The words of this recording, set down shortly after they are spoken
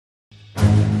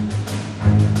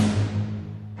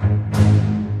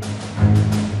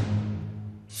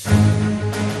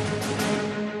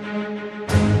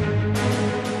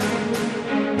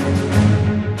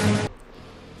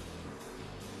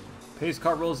pace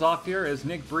car rolls off here as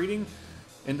Nick Breeding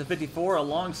in the 54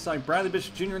 alongside Bradley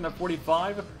Bishop Jr. in the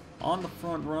 45 on the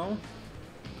front row.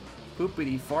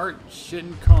 Poopity fart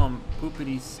shouldn't come.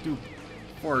 Poopity stoop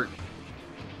fart.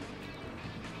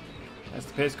 As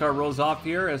the pace car rolls off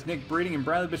here as Nick Breeding and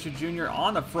Bradley Bishop Jr.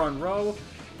 on the front row.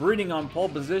 Breeding on pole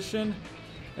position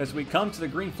as we come to the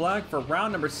green flag for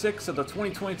round number 6 of the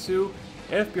 2022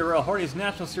 FBRL Hardee's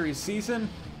National Series season.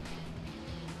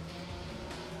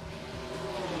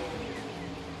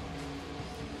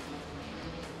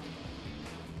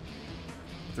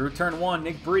 Through turn 1,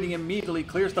 Nick Breeding immediately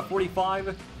clears the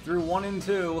 45 through 1 and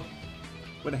 2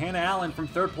 with Hannah Allen from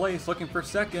 3rd place looking for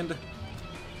 2nd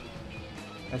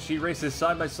as she races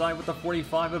side by side with the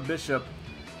 45 of Bishop.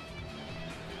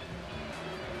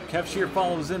 Kev Shear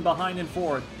follows in behind in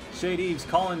 4th. Shade Eves,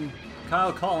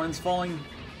 Kyle Collins falling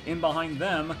in behind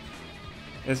them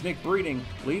as Nick Breeding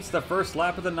leads the first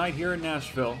lap of the night here in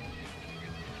Nashville.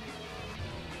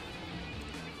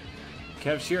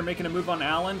 Kev Shear making a move on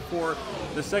Allen for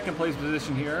the 2nd place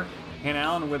position here. Hannah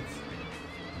Allen with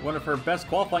one of her best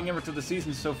qualifying efforts of the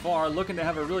season so far, looking to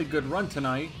have a really good run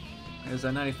tonight as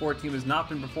that 94 team has not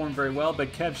been performing very well,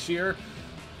 but Kev Shear,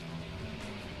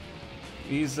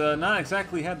 he's not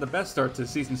exactly had the best start to the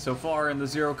season so far in the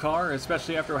 0 car,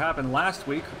 especially after what happened last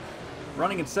week.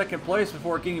 Running in 2nd place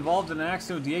before getting involved in an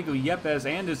accident with Diego Yepes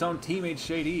and his own teammate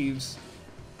Shade Eves.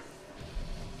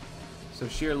 So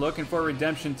Shear looking for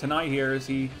redemption tonight here as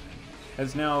he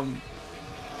has now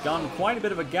gone quite a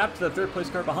bit of a gap to the 3rd place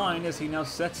car behind as he now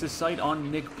sets his sight on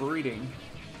Nick Breeding.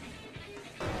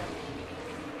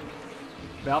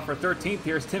 Battle for 13th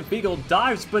here as Tim Fiegel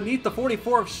dives beneath the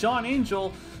 44 of Sean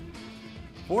Angel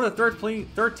for the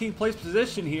 13th place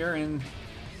position here, and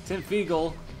Tim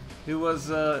Fiegel, who was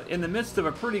in the midst of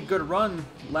a pretty good run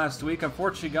last week,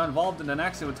 unfortunately got involved in an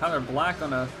accident with Tyler Black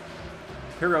on a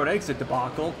pit road exit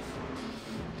debacle.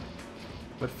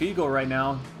 But Fiegel right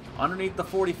now underneath the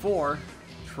 44,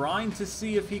 trying to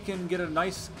see if he can get a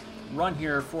nice run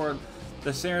here for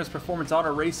the Sarah's Performance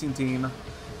Auto Racing team,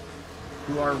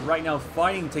 who are right now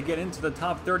fighting to get into the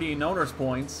top 30 in owners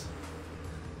points.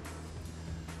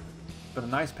 But a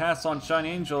nice pass on Sean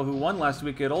Angel, who won last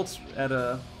week at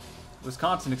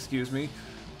Wisconsin, excuse me.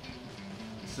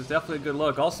 This is definitely a good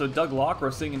look. Also, Doug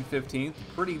Lockrow sitting in 15th.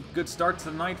 Pretty good start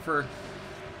to the night for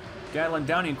Gatlin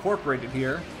Downey Incorporated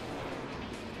here,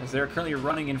 as they're currently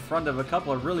running in front of a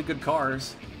couple of really good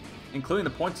cars, including the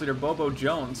points leader Bobo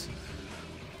Jones.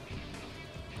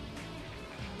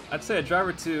 I'd say a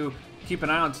driver to keep an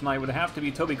eye on tonight would have to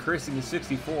be Toby Christie in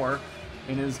 64.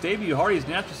 In his debut Hardee's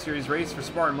National Series race for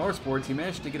Spartan Motorsports, he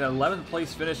managed to get an 11th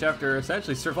place finish after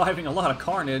essentially surviving a lot of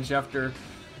carnage after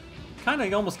kind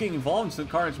of almost getting involved in some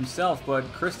carnage himself, but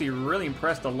Christie really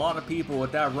impressed a lot of people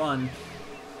with that run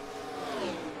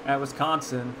at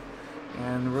Wisconsin.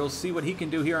 And we'll see what he can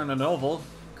do here on an oval.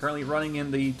 Currently running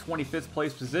in the 25th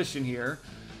place position here.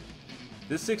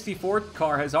 This 64th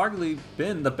car has arguably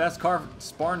been the best car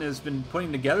Spartan has been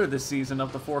putting together this season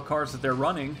of the 4 cars that they're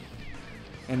running.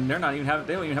 And they don't even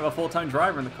have a full-time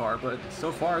driver in the car, but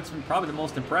so far it's been probably the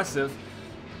most impressive.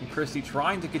 And Christie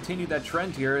trying to continue that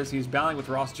trend here as he's battling with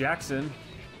Ross Jackson,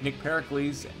 Nick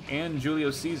Pericles, and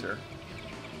Julio Caesar.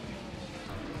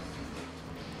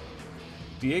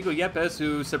 Diego Yepes,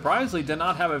 who surprisingly did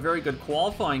not have a very good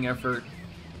qualifying effort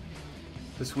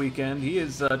this weekend. He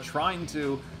is trying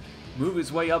to move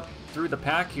his way up through the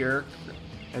pack here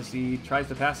as he tries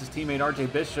to pass his teammate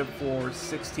RJ Bishop for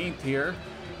 16th here.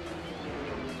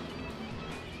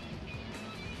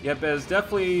 Yepes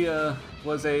definitely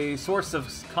was a source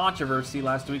of controversy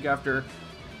last week after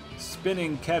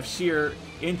spinning Kev Shear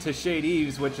into Shade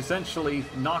Eves, which essentially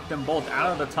knocked them both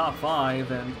out of the top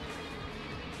 5 and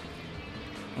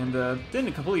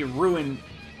didn't completely ruin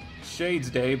Shade's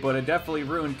day, but it definitely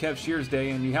ruined Kev Shear's day,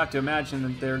 and you have to imagine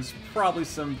that there's probably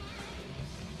some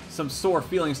sore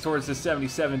feelings towards the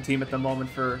 77 team at the moment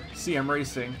for CM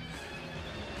Racing.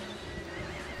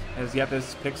 As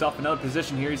Yepes picks up another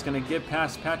position here, he's going to get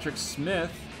past Patrick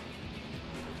Smith.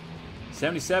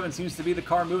 77 seems to be the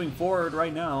car moving forward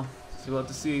right now, so we'll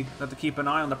have to keep an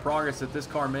eye on the progress that this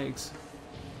car makes.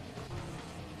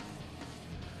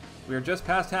 We are just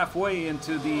past halfway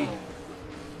into the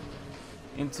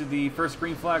first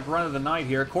green flag run of the night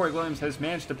here. Corey Williams has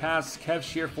managed to pass Kev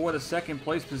Shear for the 2nd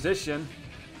place position.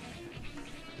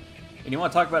 And you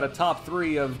want to talk about a top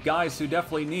 3 of guys who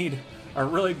definitely need a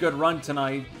really good run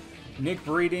tonight. Nick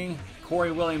Breeding,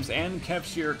 Corey Williams, and Kev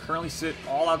Shear currently sit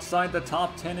all outside the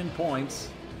top 10 in points.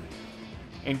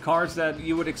 In cars that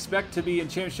you would expect to be in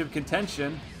championship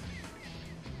contention.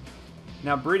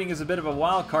 Now, Breeding is a bit of a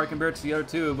wild card compared to the other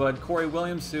two, but Corey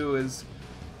Williams, who is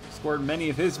scored many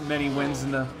of his many wins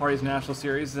in the Hardee's National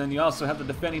Series. Then you also have the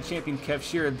defending champion Kev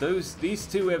Shear. These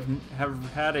two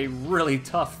have had a really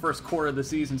tough first quarter of the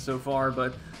season so far,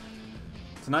 but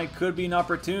tonight could be an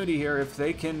opportunity here if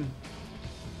they can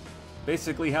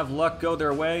basically have luck go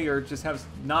their way, or just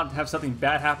not have something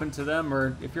bad happen to them,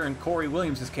 or if you're in Corey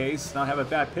Williams' case, not have a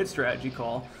bad pit strategy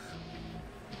call.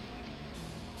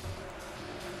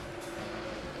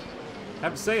 I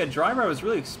have to say, a driver I was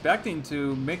really expecting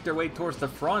to make their way towards the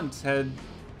front had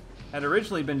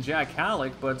originally been Jack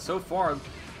Halleck, but so far,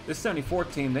 this 74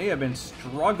 team, they have been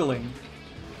struggling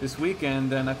this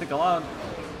weekend, and I think a lot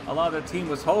of the team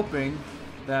was hoping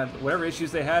that whatever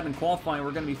issues they had in qualifying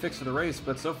were going to be fixed for the race,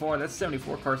 but so far, that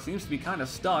 74 car seems to be kind of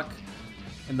stuck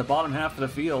in the bottom half of the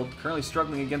field, currently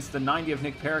struggling against the 90 of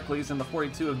Nick Pericles and the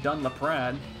 42 of Dunn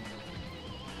LaPrade.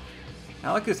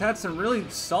 Halleck has had some really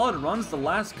solid runs the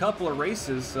last couple of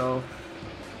races, so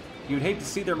you'd hate to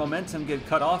see their momentum get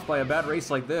cut off by a bad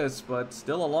race like this, but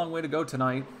still a long way to go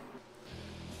tonight.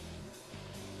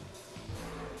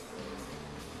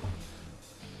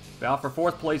 Battle for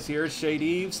fourth place here. Shade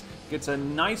Eves gets a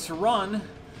nice run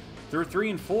through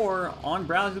 3 and 4 on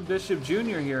Bradley Bishop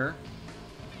Jr. here.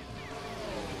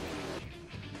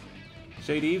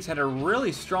 Shade Eves had a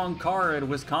really strong car at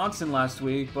Wisconsin last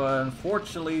week, but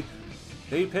unfortunately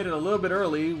they pitted a little bit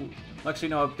early. Actually,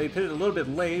 no, they pitted a little bit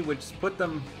late, which put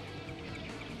them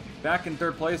back in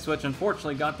third place, which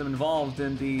unfortunately got them involved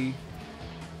in the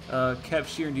Kev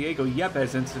Shear and Diego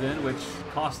Yepes incident, which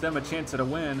cost them a chance at a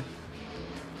win.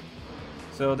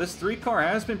 So this 3 car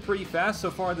has been pretty fast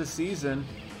so far this season,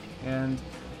 and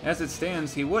as it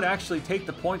stands, he would actually take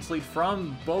the points lead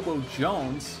from Bobo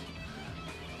Jones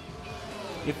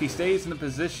if he stays in the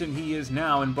position he is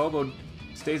now, and Bobo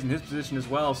stays in his position as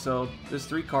well. So this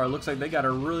 3 car looks like they got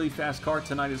a really fast car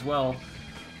tonight as well.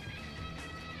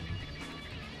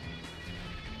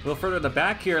 A little further to the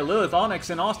back here, Lilith Onyx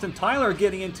and Austin Tyler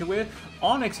getting into it.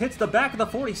 Onyx hits the back of the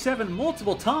 47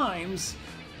 multiple times.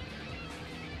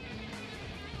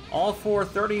 All for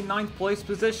 39th place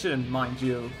position, mind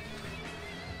you.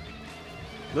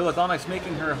 Lilith Onyx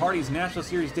making her Hardee's National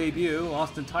Series debut.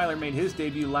 Austin Tyler made his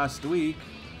debut last week.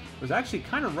 Was actually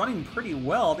kind of running pretty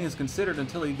well, I think it's considered,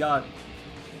 until he got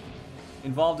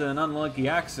involved in an unlucky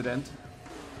accident.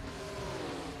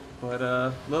 But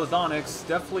Lilith Onyx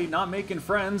definitely not making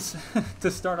friends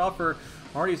to start off her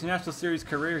Hardee's National Series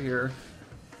career here.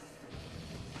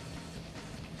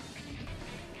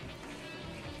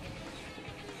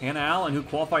 Hannah Allen, who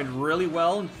qualified really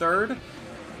well in third.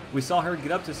 We saw her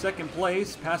get up to second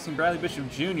place, passing Bradley Bishop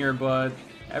Jr., but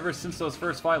ever since those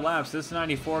first 5 laps, this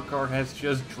 94 car has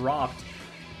just dropped.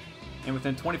 And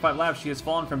within 25 laps, she has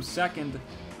fallen from second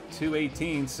to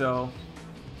 18. So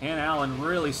Hannah Allen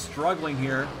really struggling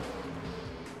here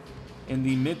in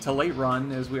the mid to late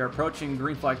run as we are approaching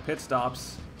green flag pit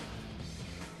stops.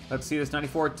 Let's see if this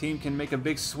 94 team can make a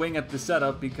big swing at the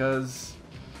setup, because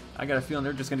I got a feeling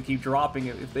they're just going to keep dropping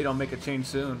it if they don't make a change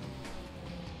soon.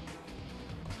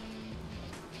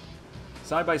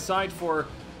 Side by side for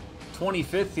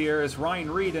 25th here is Ryan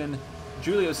Reed and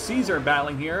Julio Caesar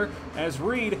battling here as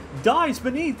Reed dives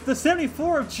beneath the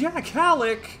 74 of Jack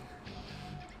Halleck.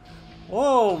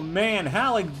 Oh man,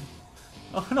 Halleck,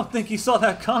 I don't think he saw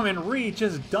that coming. Reed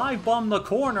just dive bombed the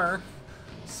corner.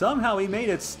 Somehow he made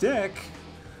it stick.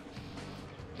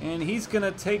 And he's going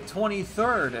to take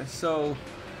 23rd. So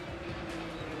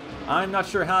I'm not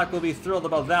sure Halleck will be thrilled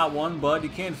about that one, but you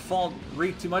can't fault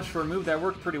Reed too much for a move that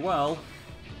worked pretty well.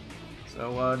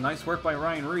 So nice work by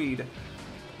Ryan Reed.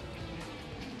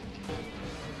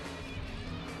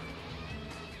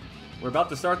 We're about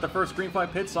to start the first green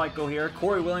flag pit cycle here.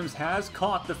 Corey Williams has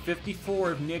caught the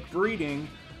 54 of Nick Breeding.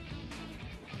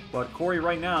 But Corey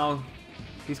right now,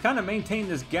 he's kind of maintained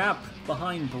this gap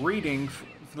behind Breeding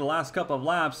for the last couple of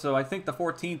laps. So I think the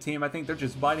 14 team, I think they're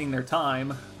just biding their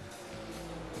time.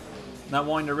 Not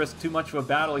wanting to risk too much of a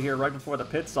battle here right before the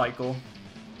pit cycle.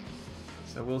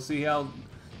 So we'll see how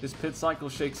this pit cycle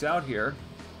shakes out here.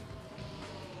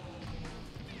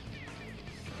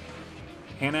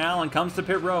 Hannah Allen comes to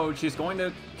pit road. She's going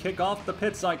to kick off the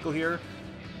pit cycle here.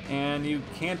 And you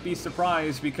can't be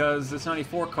surprised, because this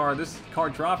 94 car, this car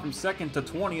dropped from 2nd to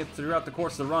 20th throughout the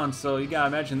course of the run. So you gotta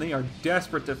imagine they are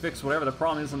desperate to fix whatever the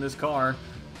problem is on this car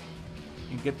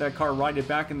and get that car righted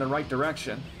back in the right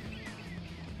direction.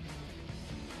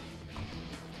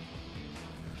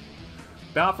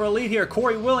 Battle for a lead here.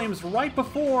 Corey Williams, right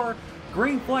before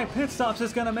green flag pit stops,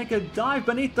 is going to make a dive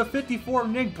beneath the 54 of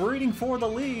Nick Breeding for the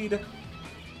lead.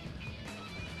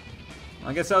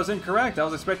 I guess I was incorrect. I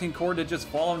was expecting Corey to just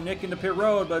follow Nick into pit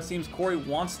road, but it seems Corey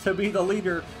wants to be the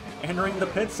leader entering the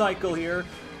pit cycle here.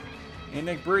 And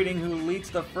Nick Breeding, who leads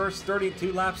the first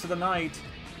 32 laps of the night.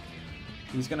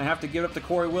 He's going to have to give up to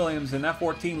Corey Williams, and that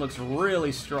 14 looks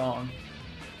really strong.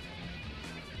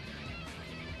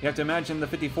 You have to imagine the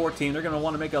 54 team, they're going to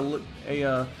want to make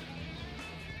a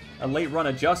late run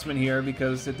adjustment here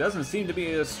because it doesn't seem to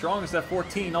be as strong as that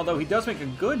 14, although he does make a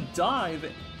good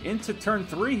dive into turn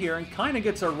 3 here and kind of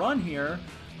gets a run here.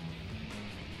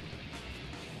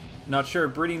 Not sure,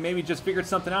 Breeding maybe just figured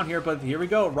something out here, but here we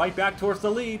go, right back towards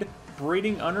the lead.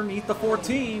 Breeding underneath the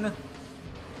 14.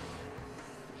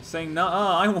 Saying,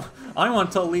 "Nuh-uh, I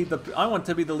want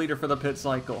to be the leader for the pit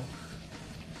cycle."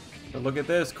 But look at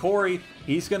this, Corey,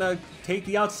 he's gonna take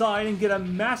the outside and get a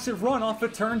massive run off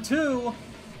of turn 2.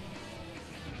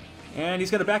 And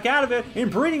he's gonna back out of it, and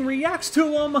Breeding reacts to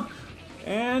him.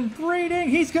 And Breeding,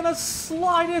 he's gonna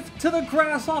slide it to the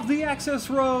grass off the access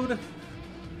road.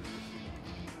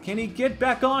 Can he get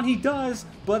back on? He does,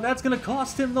 but that's gonna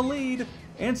cost him the lead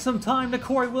and some time to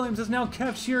Corey Williams as now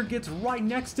Kev Shear gets right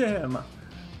next to him.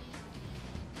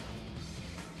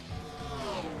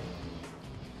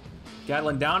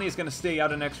 Gatlin Downey is going to stay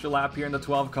out an extra lap here in the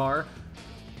 12 car.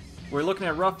 We're looking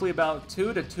at roughly about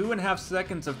 2 to 2.5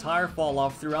 seconds of tire fall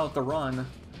off throughout the run.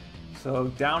 So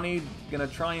Downey going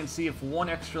to try and see if one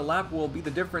extra lap will be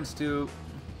the difference to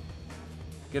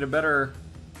get a better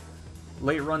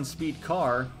late run speed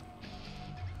car.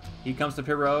 He comes to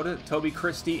pit road. Toby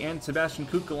Christie and Sebastian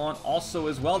Kukulon also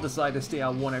as well decide to stay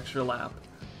out one extra lap.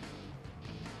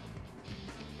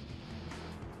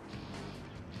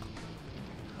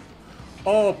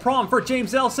 Oh, problem for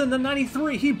James Ellison, the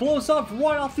 93. He blows up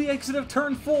right off the exit of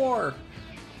turn 4.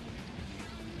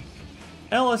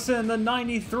 Ellison, the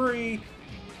 93.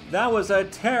 That was a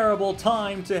terrible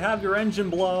time to have your engine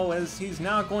blow, as he's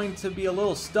now going to be a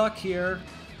little stuck here.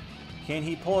 Can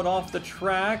he pull it off the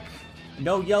track?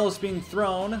 No yellow's being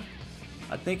thrown.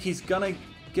 I think he's gonna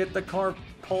get the car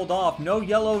pulled off. No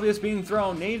yellow is being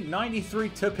thrown. 93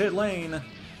 to pit lane.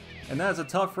 And that's a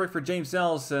tough wreck for James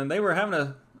Ellison. They were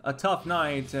having a tough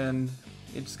night, and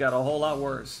it just got a whole lot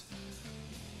worse.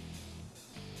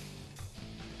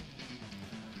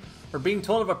 We're being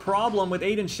told of a problem with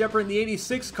Aiden Shepard in the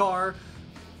 86 car.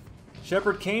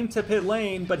 Shepard came to pit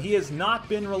lane, but he has not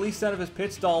been released out of his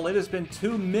pit stall. It has been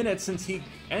 2 minutes since he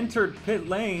entered pit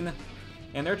lane,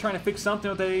 and they're trying to fix something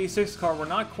with that 86 car. We're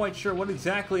not quite sure what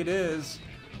exactly it is.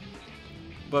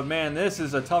 But man, this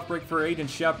is a tough break for Aiden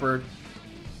Shepard,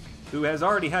 who has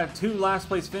already had 2 last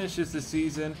place finishes this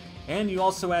season, and you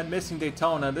also add missing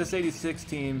Daytona. This 86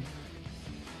 team,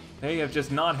 they have just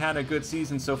not had a good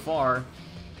season so far,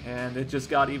 and it just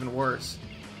got even worse.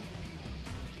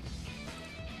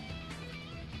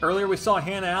 Earlier we saw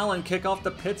Hannah Allen kick off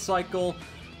the pit cycle,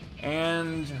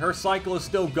 and her cycle is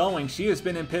still going. She has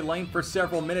been in pit lane for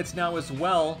several minutes now as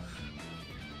well,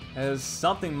 as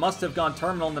something must have gone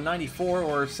terminal in the 94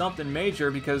 or something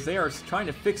major, because they are trying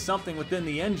to fix something within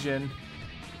the engine.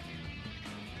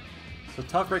 So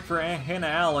tough break for Hannah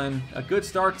Allen. A good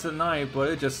start to the night, but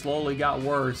it just slowly got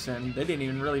worse, and they didn't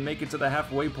even really make it to the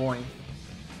halfway point.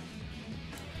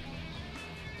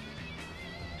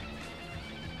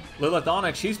 Lilith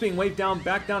Onyx, she's being waved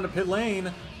back down to pit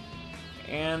lane,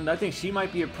 and I think she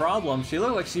might be a problem. She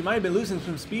looked like she might have been losing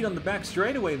some speed on the back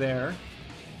straightaway there.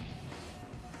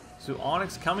 So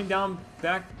Onyx coming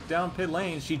back down pit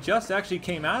lane. She just actually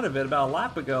came out of it about a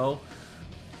lap ago.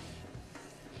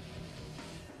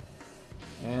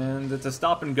 And it's a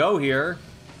stop and go here.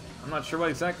 I'm not sure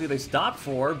what exactly they stopped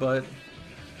for, but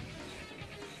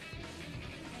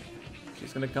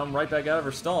she's going to come right back out of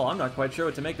her stall. I'm not quite sure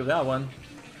what to make of that one.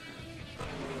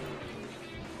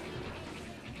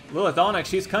 Lilith Onyx,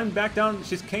 she's come back down.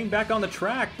 She's came back on the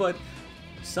track, but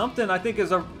something I think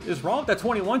is wrong with that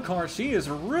 21 car. She is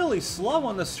really slow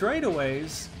on the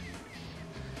straightaways.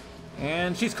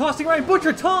 And she's costing Ryan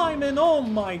Butcher time, and oh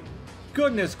my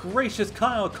goodness gracious,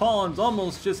 Kyle Collins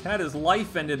almost just had his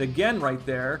life ended again right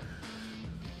there.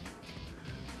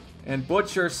 And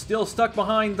Butcher still stuck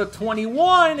behind the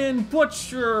 21, and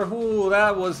Butcher, ooh,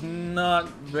 that was not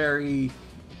very...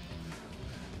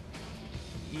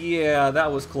 Yeah,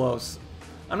 that was close.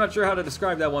 I'm not sure how to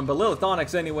describe that one, but Lilith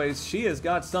Onyx anyways, she has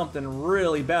got something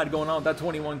really bad going on with that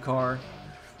 21 car.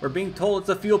 We're being told it's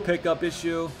a fuel pickup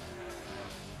issue,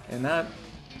 and that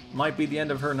might be the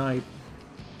end of her night.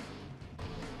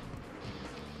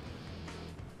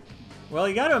 Well,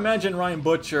 you gotta imagine Ryan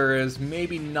Butcher is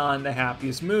maybe not in the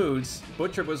happiest moods.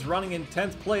 Butcher was running in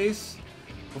 10th place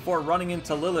before running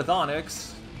into Lilith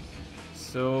Onyx,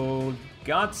 so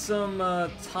got some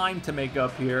time to make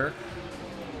up here.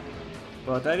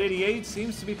 But that 88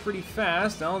 seems to be pretty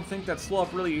fast. I don't think that slow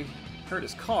up really hurt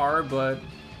his car, but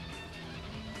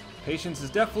patience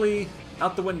is definitely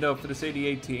out the window for this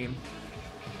 88 team.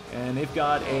 And they've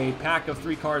got a pack of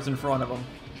 3 cars in front of them.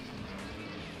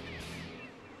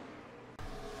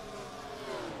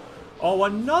 Oh,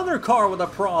 another car with a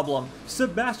problem.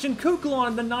 Sebastian Kuklon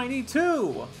in the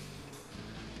 92.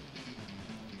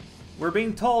 We're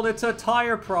being told it's a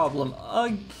tire problem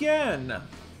again.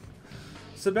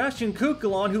 Sebastian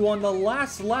Kuklon, who on the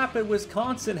last lap at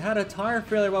Wisconsin had a tire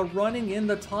failure while running in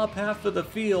the top half of the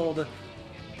field,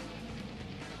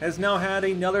 has now had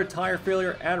another tire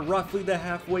failure at roughly the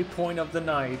halfway point of the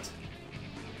night.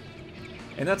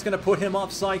 And that's going to put him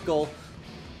off cycle.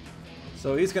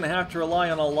 So he's going to have to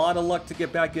rely on a lot of luck to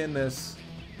get back in this.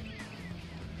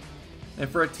 And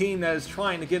for a team that is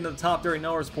trying to get into the top 30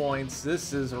 Norris points,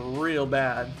 this is real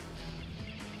bad.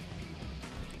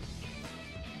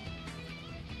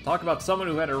 Talk about someone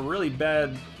who had a really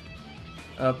bad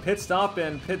pit stop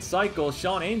and pit cycle.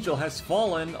 Sean Angel has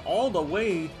fallen all the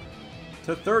way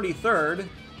to 33rd,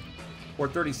 or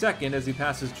 32nd, as he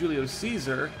passes Julio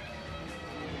Caesar.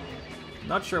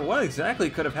 Not sure what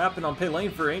exactly could have happened on pit lane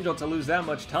for Angel to lose that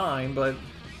much time, but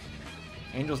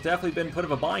Angel's definitely been put of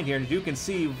a bind here. And as you can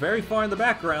see, very far in the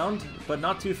background, but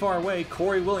not too far away,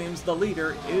 Corey Williams, the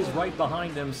leader, is right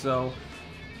behind him. So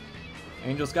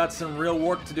Angel's got some real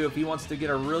work to do if he wants to get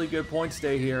a really good point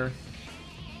stay here.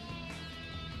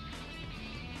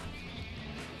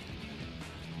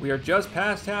 We are just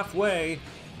past halfway.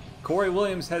 Corey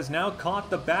Williams has now caught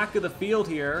the back of the field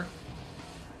here.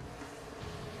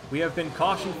 We have been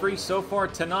caution-free so far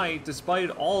tonight, despite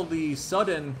all the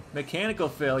sudden mechanical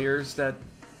failures that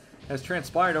has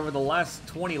transpired over the last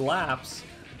 20 laps.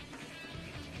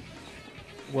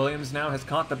 Williams now has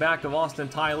caught the back of Austin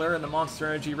Tyler in the Monster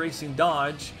Energy Racing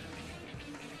Dodge.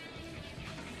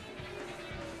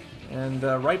 And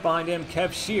right behind him,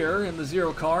 Kev Shear in the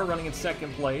 0 car, running in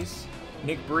 2nd place.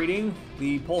 Nick Breeding,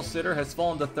 the pole sitter, has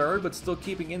fallen to 3rd, but still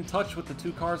keeping in touch with the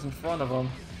 2 cars in front of him.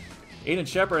 Aiden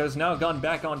Shepard has now gone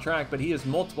back on track, but he is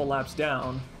multiple laps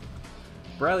down.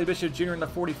 Bradley Bishop Jr. in the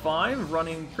 45,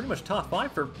 running pretty much top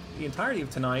 5 for the entirety of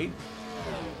tonight.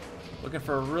 Looking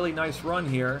for a really nice run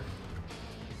here.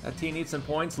 That team needs some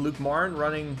points. Luke Martin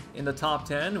running in the top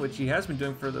 10, which he has been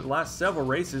doing for the last several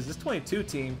races. This 22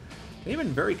 team, they've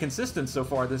been very consistent so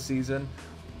far this season.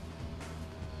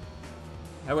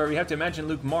 However, you have to imagine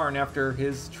Luke Martin, after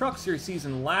his Truck Series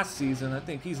season last season, I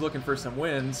think he's looking for some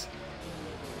wins.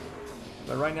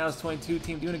 But right now, this 22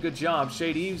 team doing a good job.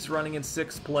 Shade Eves running in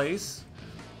 6th place.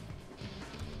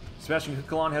 Sebastian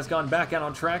Kuklon has gone back out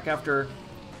on track after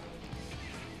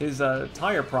his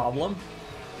tire problem.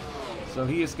 So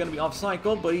he is going to be off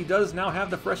cycle, but he does now have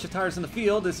the freshest tires in the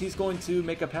field as he's going to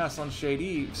make a pass on Shade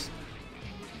Eves.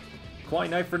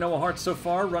 Quiet night for Noah Hart so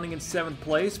far, running in 7th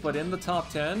place, but in the top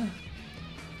 10.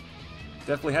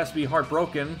 Definitely has to be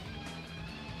heartbroken,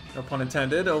 no pun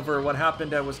intended, over what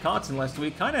happened at Wisconsin last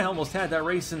week. Kind of almost had that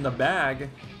race in the bag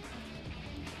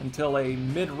until a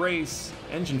mid-race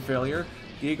engine failure.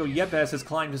 Diego Yepes has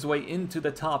climbed his way into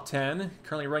the top 10,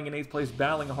 currently running in 8th place,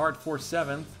 battling hard for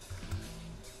 7th.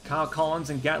 Kyle Collins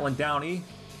and Gatlin Downey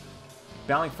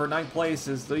battling for 9th place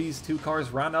as these 2 cars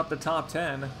round out the top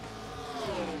 10.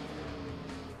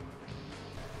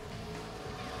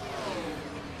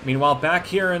 Meanwhile, back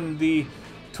here in the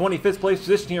 25th place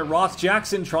position here, Ross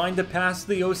Jackson trying to pass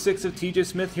the 06 of TJ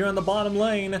Smith here on the bottom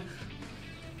lane.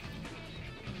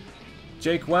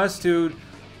 Jake West, who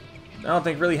I don't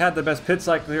think really had the best pit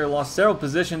cycle here, lost several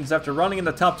positions after running in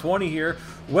the top 20 here.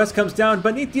 West comes down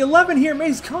beneath the 11 here,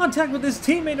 makes contact with his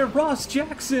teammate of Ross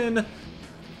Jackson.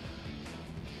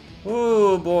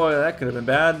 Oh boy, that could have been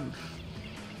bad.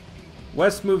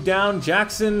 West moved down,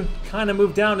 Jackson kind of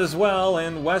moved down as well,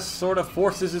 and West sort of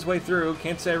forces his way through.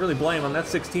 Can't say I really blame him. That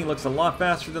 16 looks a lot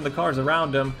faster than the cars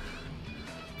around him.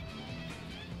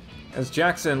 As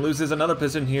Jackson loses another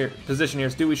position here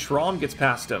as Dewey Schramm gets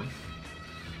past him.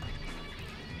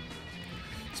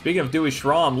 Speaking of Dewey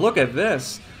Schramm, look at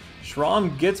this.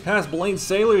 Schramm gets past Blaine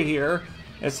Saylor here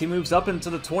as he moves up into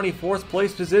the 24th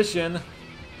place position.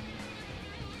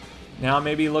 Now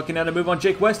maybe looking at a move on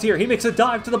Jake West here. He makes a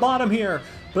dive to the bottom here,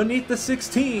 beneath the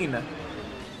 16.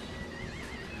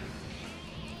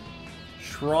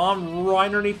 Schramm right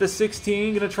underneath the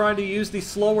 16. Going to try to use the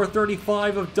slower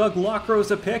 35 of Doug Lockrow as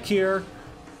a pick here.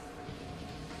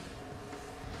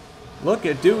 Look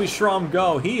at Dewey Schramm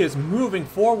go. He is moving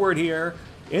forward here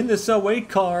in this 08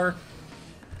 car.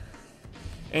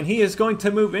 And he is going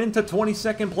to move into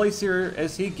 22nd place here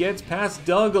as he gets past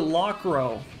Doug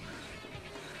Lockrow.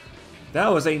 That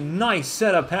was a nice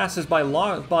set of passes by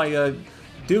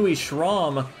Dewey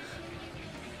Schramm.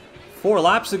 4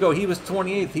 laps ago, he was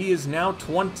 28th. He is now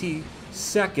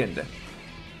 22nd.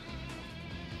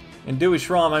 And Dewey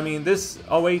Schramm, I mean, this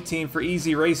 08 team for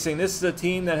Easy Racing, this is a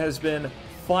team that has been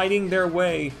fighting their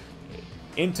way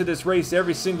into this race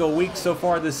every single week so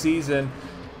far this season.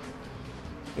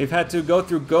 They've had to go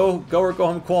through go or go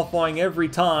home qualifying every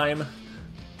time,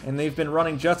 and they've been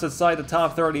running just outside the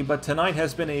top 30, but tonight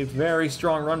has been a very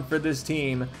strong run for this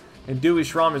team, and Dewey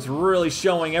Schramm is really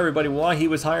showing everybody why he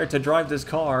was hired to drive this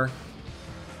car.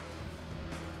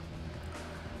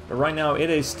 But right now, it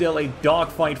is still a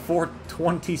dogfight for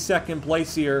 22nd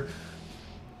place here,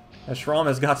 as Schramm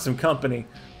has got some company.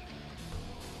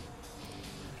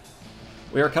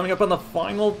 We are coming up on the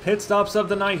final pit stops of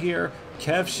the night here.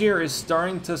 Kev Shear is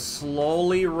starting to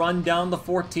slowly run down the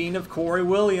 14 of Corey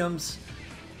Williams.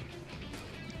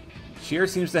 Shear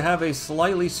seems to have a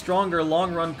slightly stronger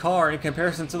long-run car in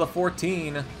comparison to the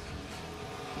 14.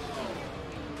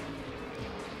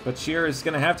 But Shear is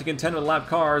going to have to contend with lap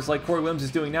cars like Corey Williams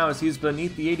is doing now as he's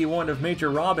beneath the 81 of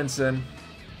Major Robinson.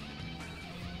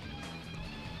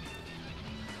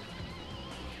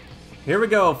 Here we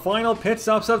go, final pit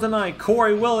stops of the night.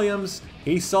 Corey Williams,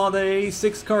 he saw the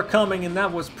 86 car coming, and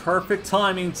that was perfect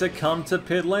timing to come to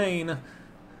pit lane.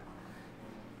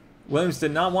 Williams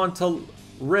did not want to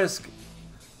risk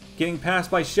getting passed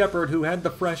by Shepard, who had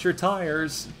the fresher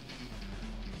tires.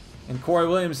 And Corey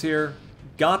Williams here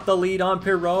got the lead on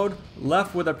pit road,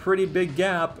 left with a pretty big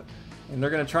gap, and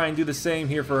they're going to try and do the same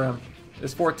here for him.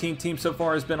 This 14 team so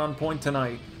far has been on point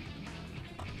tonight.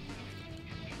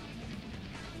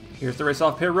 Here's the race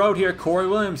off pit road here. Corey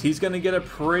Williams, he's going to get a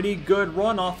pretty good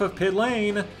run off of pit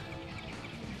lane.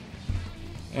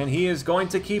 And he is going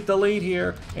to keep the lead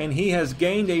here. And he has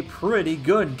gained a pretty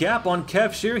good gap on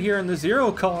Kev Shear here in the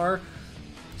 0 car.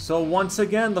 So once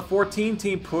again, the 14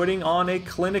 team putting on a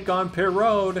clinic on pit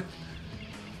road.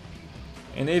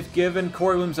 And they've given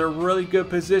Corey Williams a really good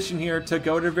position here to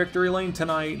go to victory lane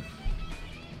tonight.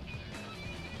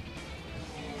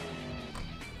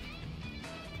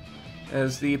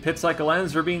 As the pit cycle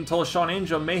ends, we're being told Sean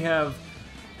Angel may have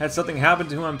had something happen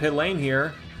to him on pit lane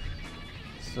here.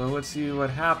 So let's see what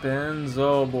happens.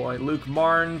 Oh boy, Luke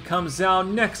Martin comes out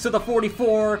next to the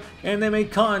 44, and they make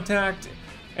contact.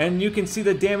 And you can see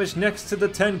the damage next to the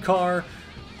 10 car.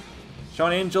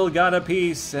 Sean Angel got a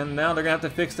piece, and now they're going to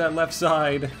have to fix that left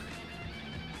side.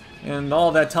 And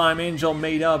all that time Angel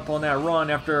made up on that run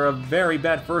after a very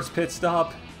bad first pit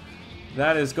stop.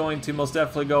 That is going to most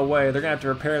definitely go away. They're going to have to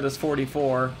repair this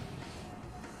 44.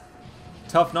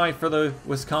 Tough night for the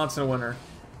Wisconsin winner.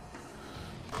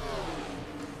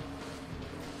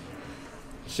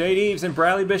 Shade Eves and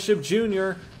Bradley Bishop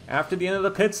Jr., after the end of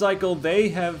the pit cycle, they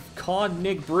have caught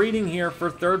Nick Breeding here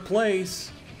for 3rd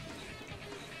place.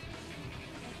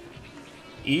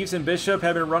 Eves and Bishop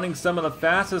have been running some of the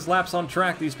fastest laps on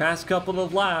track these past couple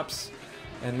of laps.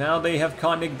 And now they have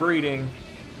caught Nick Breeding.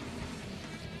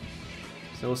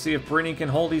 So we'll see if Breeding can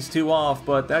hold these two off,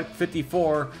 but that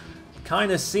 54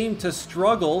 kind of seemed to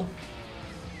struggle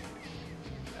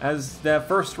as that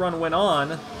first run went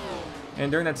on,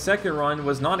 and during that second run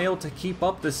was not able to keep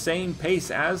up the same pace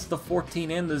as the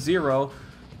 14 and the 0.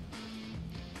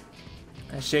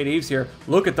 As Shade Eves here,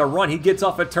 look at the run, he gets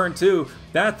off at turn 2.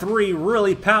 That 3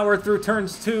 really powered through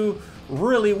turns 2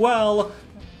 really well,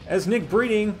 as Nick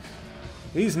Breeding,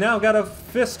 he's now got a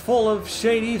fistful of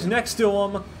Shade Eves next to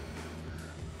him.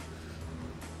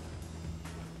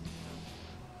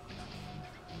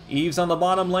 Eves on the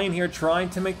bottom lane here trying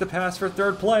to make the pass for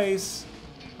 3rd place.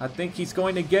 I think he's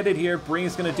going to get it here.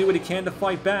 Breeding's going to do what he can to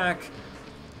fight back.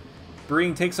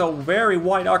 Breeding takes a very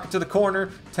wide arc to the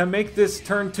corner to make this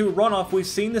turn 2 runoff. We've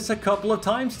seen this a couple of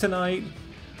times tonight.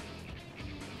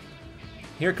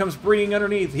 Here comes Breeding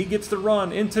underneath. He gets the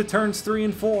run into turns 3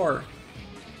 and 4.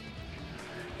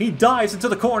 He dives into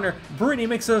the corner. Breeding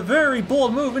makes a very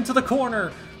bold move into the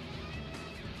corner.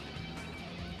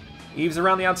 Eves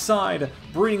around the outside,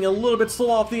 Breeding a little bit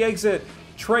slow off the exit.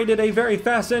 Traded a very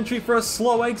fast entry for a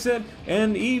slow exit,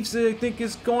 and Eves, I think,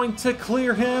 is going to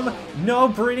clear him. No,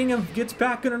 Breeding gets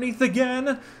back underneath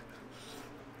again.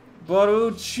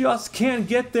 But just can't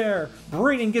get there.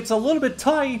 Breeding gets a little bit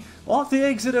tight off the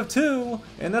exit of 2,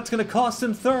 and that's going to cost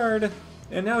him 3rd.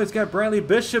 And now he's got Bradley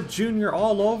Bishop Jr.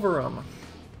 all over him.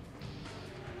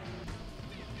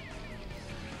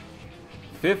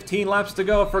 15 laps to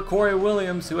go for Corey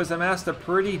Williams, who has amassed a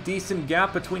pretty decent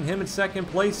gap between him and 2nd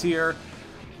place here.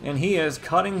 And he is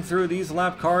cutting through these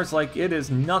lap cars like it is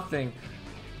nothing.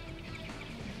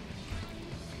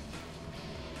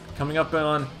 Coming up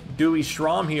on Dewey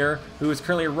Schramm here, who is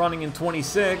currently running in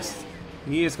 26th.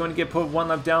 He is going to get put 1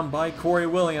 lap down by Corey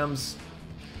Williams.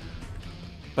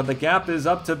 But the gap is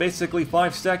up to basically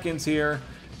 5 seconds here.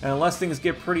 And unless things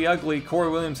get pretty ugly, Corey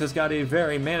Williams has got a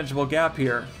very manageable gap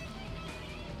here.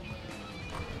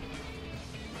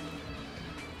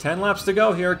 10 laps to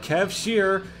go here. Kev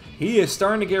Shear, he is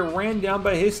starting to get ran down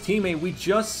by his teammate. We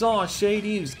just saw Shade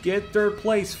Eves get third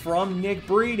place from Nick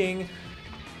Breeding.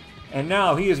 And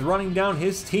now he is running down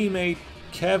his teammate,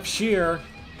 Kev Shear.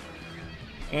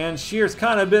 And Shear's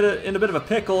kind of in a bit of a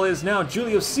pickle is now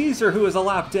Julio Caesar, who is a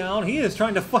lap down. He is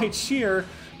trying to fight Shear.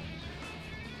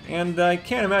 And I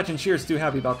can't imagine Shear's too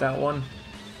happy about that one.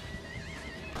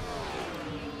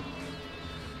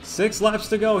 6 laps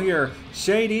to go here.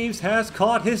 Shade Eves has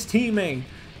caught his teammate.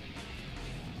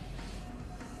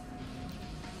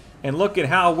 And look at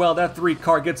how well that 3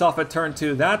 car gets off at turn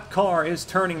 2. That car is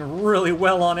turning really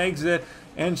well on exit.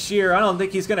 And Shear, I don't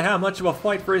think he's going to have much of a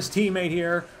fight for his teammate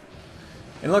here.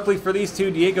 And luckily for these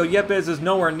two, Diego Yepes is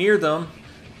nowhere near them.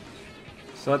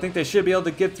 So I think they should be able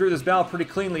to get through this battle pretty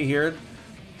cleanly here.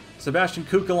 Sebastian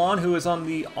Kukulon, who is on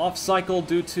the off cycle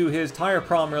due to his tire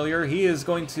problem earlier, he is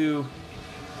going to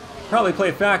probably play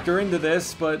a factor into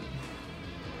this, but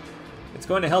it's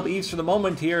going to help Eves for the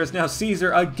moment here, as now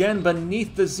Caesar again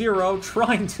beneath the 0,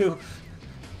 trying to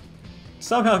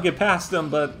somehow get past them,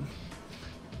 but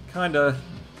kind of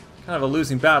a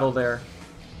losing battle there.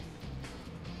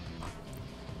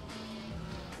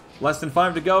 Less than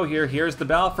 5 to go here. Here's the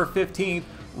battle for 15th.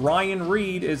 Ryan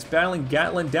Reed is battling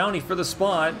Gatlin Downey for the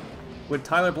spot, with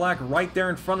Tyler Black right there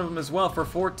in front of him as well for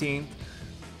 14th.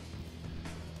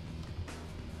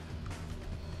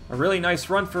 A really nice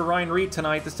run for Ryan Reed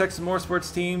tonight. This Texas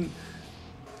Motorsports team,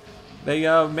 they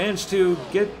managed to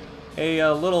get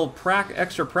a little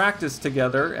extra practice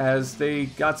together as they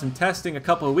got some testing a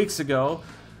couple of weeks ago.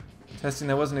 Testing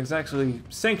that wasn't exactly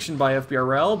sanctioned by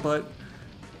FBRL, but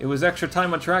it was extra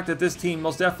time on track that this team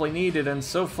most definitely needed, and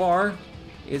so far,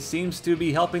 it seems to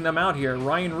be helping them out here.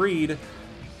 Ryan Reed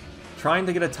trying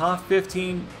to get a top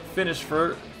 15 finish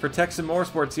for Texas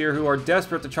Motorsports here, who are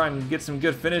desperate to try and get some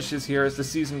good finishes here as the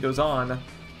season goes on.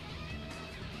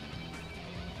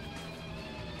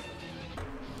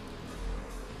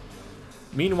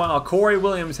 Meanwhile, Corey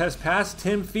Williams has passed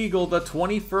Tim Fiegel, the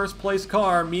 21st place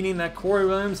car, meaning that Corey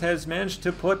Williams has managed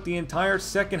to put the entire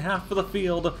second half of the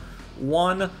field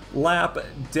 1 lap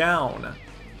down.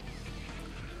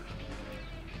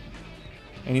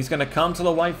 And he's going to come to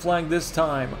the white flag this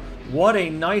time. What a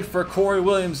night for Corey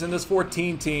Williams in this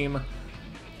 14 team.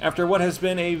 After what has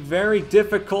been a very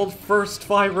difficult first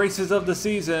 5 races of the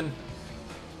season,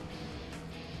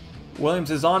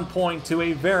 Williams is on point to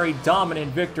a very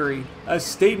dominant victory, a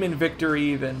statement victory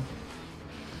even.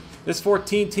 This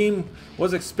 14 team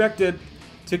was expected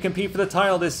to compete for the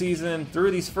title this season.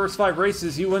 Through these first 5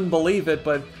 races, you wouldn't believe it,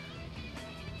 but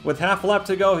with half a lap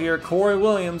to go here, Corey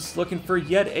Williams looking for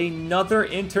yet another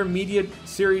intermediate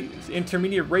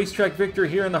racetrack victory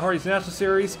here in the Hardee's National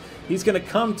Series. He's going to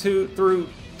come through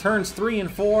turns 3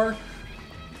 and 4.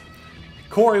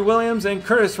 Corey Williams and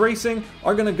Curtis Racing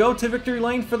are going to go to victory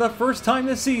lane for the first time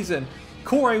this season.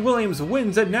 Corey Williams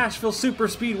wins at Nashville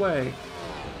Superspeedway.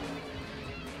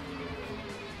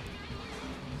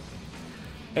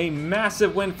 A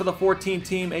massive win for the 14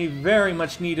 team, a very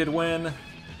much needed win.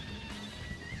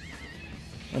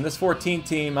 And this 14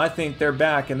 team, I think they're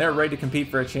back and they're ready to compete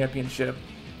for a championship.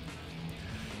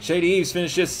 Shady Eves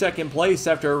finishes 2nd place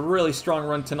after a really strong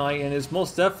run tonight and is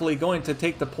most definitely going to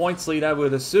take the points lead, I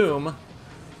would assume,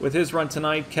 with his run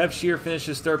tonight. Kev Shear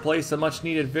finishes 3rd place, a much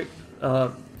needed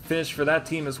finish for that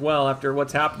team as well after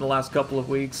what's happened the last couple of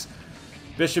weeks.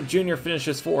 Bishop Jr.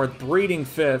 finishes 4th, Breeding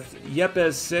 5th,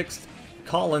 Yepes 6th,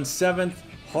 Collins 7th,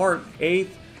 Hart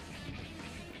 8th,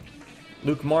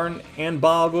 Luke Martin and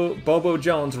Bobo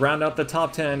Jones round out the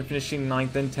top 10, finishing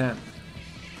 9th and 10th.